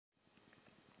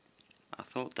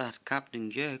thought that Captain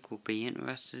Jerk would be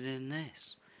interested in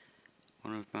this.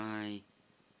 One of my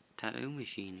tattoo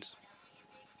machines.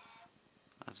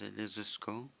 As it is a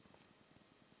skull.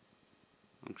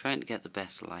 I'm trying to get the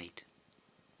best light.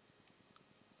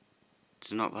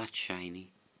 It's not that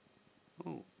shiny.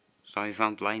 Oh, sorry if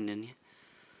I'm blinding you.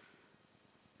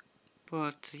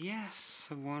 But yes,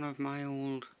 one of my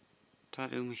old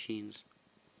tattoo machines.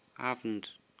 I haven't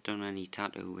done any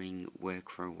tattooing work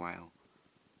for a while.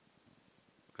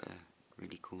 But a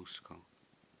really cool skull.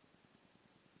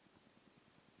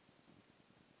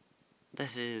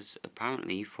 This is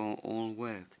apparently for all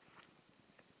work.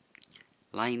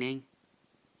 Lining,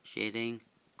 shading,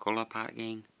 colour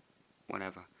packing,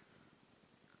 whatever.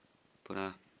 But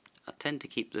I tend to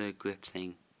keep the grip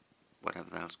thing, whatever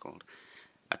that's called.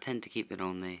 I tend to keep it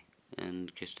on there and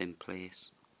just in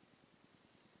place.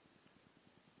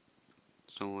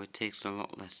 So it takes a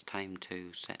lot less time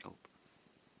to set up.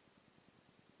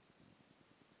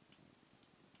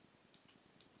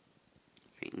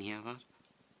 If you can hear that.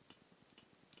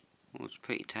 Oh, it's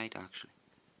pretty tight actually.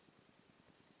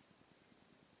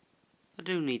 I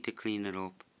do need to clean it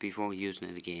up before using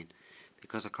it again,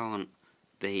 because I can't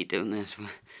be doing this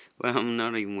when I'm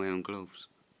not even wearing gloves.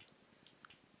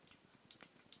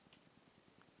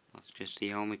 That's just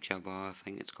the armature bar, I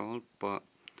think it's called. But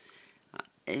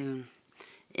in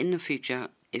the future,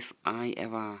 if I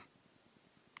ever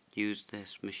use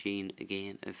this machine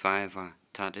again, if I ever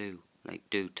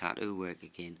do tattoo work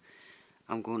again,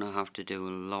 I'm going to have to do a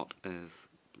lot of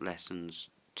lessons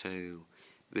to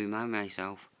remind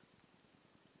myself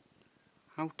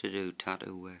how to do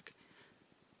tattoo work.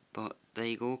 But there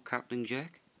you go, Captain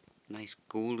Jerk. Nice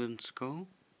golden skull.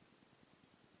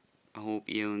 I hope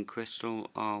you and Crystal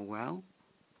are well.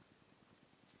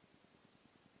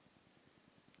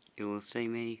 You will see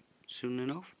me soon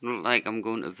enough. Not like I'm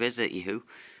going to visit you,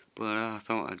 but I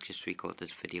thought I'd just record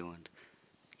this video and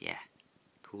yeah,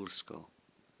 cool skull.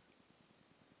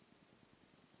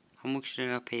 How much did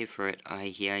I pay for it? I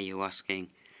hear you asking.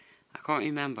 I can't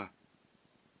remember.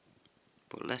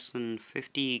 But less than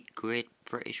 50 Great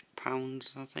British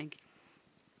pounds, I think.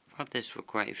 I've had this for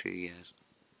quite a few years.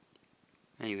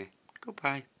 Anyway,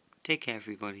 goodbye. Take care,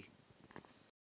 everybody.